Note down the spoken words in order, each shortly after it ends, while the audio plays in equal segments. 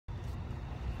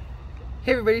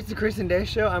Hey everybody, it's the Chris and Des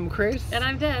Show. I'm Chris. And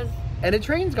I'm Des. And a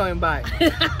train's going by.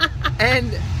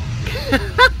 And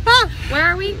where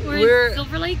are we? We're in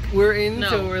Silver Lake? We're in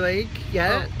Silver Lake,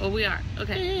 yeah. Oh, we are.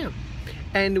 Okay. Yeah.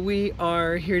 And we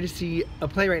are here to see a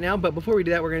play right now, but before we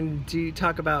do that, we're going to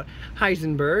talk about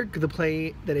Heisenberg, the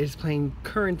play that is playing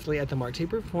currently at the Mark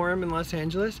Taper Forum in Los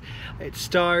Angeles. It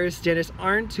stars Dennis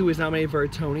Ardnt, who was nominated for a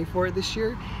Tony for it this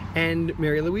year, and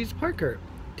Mary-Louise Parker.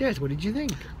 Des, what did you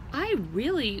think? I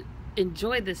really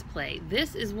enjoyed this play.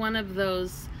 This is one of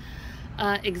those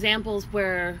examples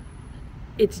where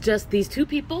it's just these two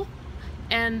people,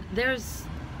 and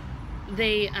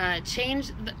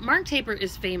Mark Taper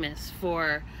is famous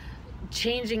for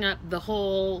changing up the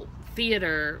whole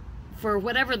theater for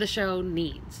whatever the show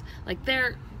needs. Like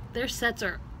their sets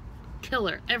are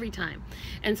killer every time.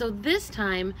 And so this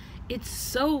time it's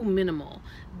so minimal,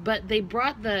 but they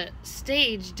brought the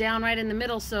stage down right in the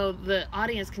middle so the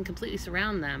audience can completely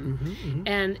surround them.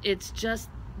 And it's just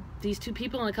these two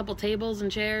people and a couple tables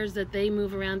and chairs that they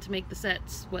move around to make the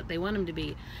sets what they want them to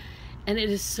be. And it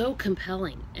is so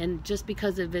compelling, and just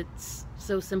because of it's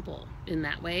so simple in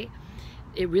that way,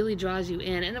 it really draws you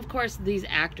in. And of course these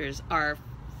actors are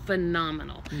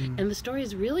phenomenal, and the story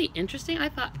is really interesting. I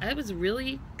thought it was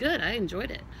really good. I enjoyed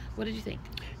it. What did you think?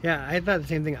 Yeah, I thought the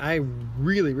same thing. I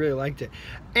really liked it.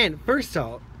 And first of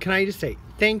all, can I just say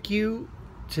thank you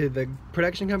to the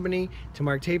production company, to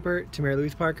Mark Taper, to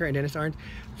Mary-Louise Parker, and Dennis Ardnt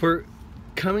for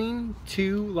coming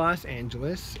to Los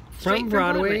Angeles from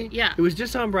Broadway. Yeah. It was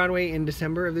just on Broadway in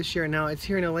December of this year, and now it's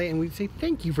here in LA, and we say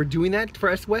thank you for doing that for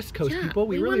us West Coast people.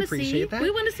 We really appreciate that.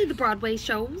 We want to see the Broadway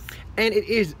shows. And it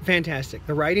is fantastic.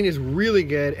 The writing is really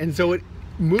good, and so it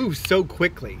moves so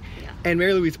quickly. Yeah. And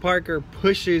Mary-Louise Parker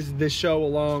pushes the show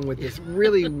along with this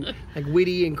really like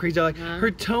witty and crazy. Like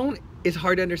her tone is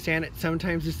hard to understand.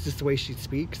 Sometimes it's just the way she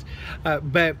speaks,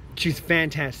 but she's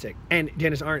fantastic. And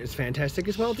Dennis Ardnt is fantastic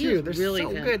as well too. They're really so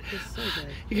good. So good.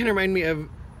 You kind of remind me of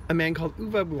a man called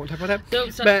Uva. We won't talk about that.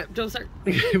 Don't start.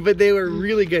 But they were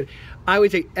really good. I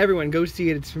would say everyone go see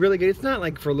it. It's really good. It's not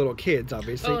like for little kids,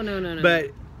 obviously. Oh no.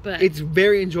 But it's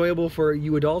very enjoyable for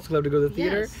you adults who love to go to the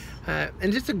theater. Yes.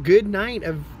 And just a good night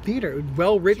of theater.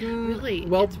 Well written,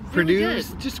 well produced.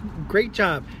 Really just great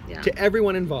job to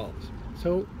everyone involved.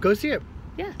 So go see it.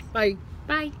 Yeah. Bye.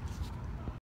 Bye.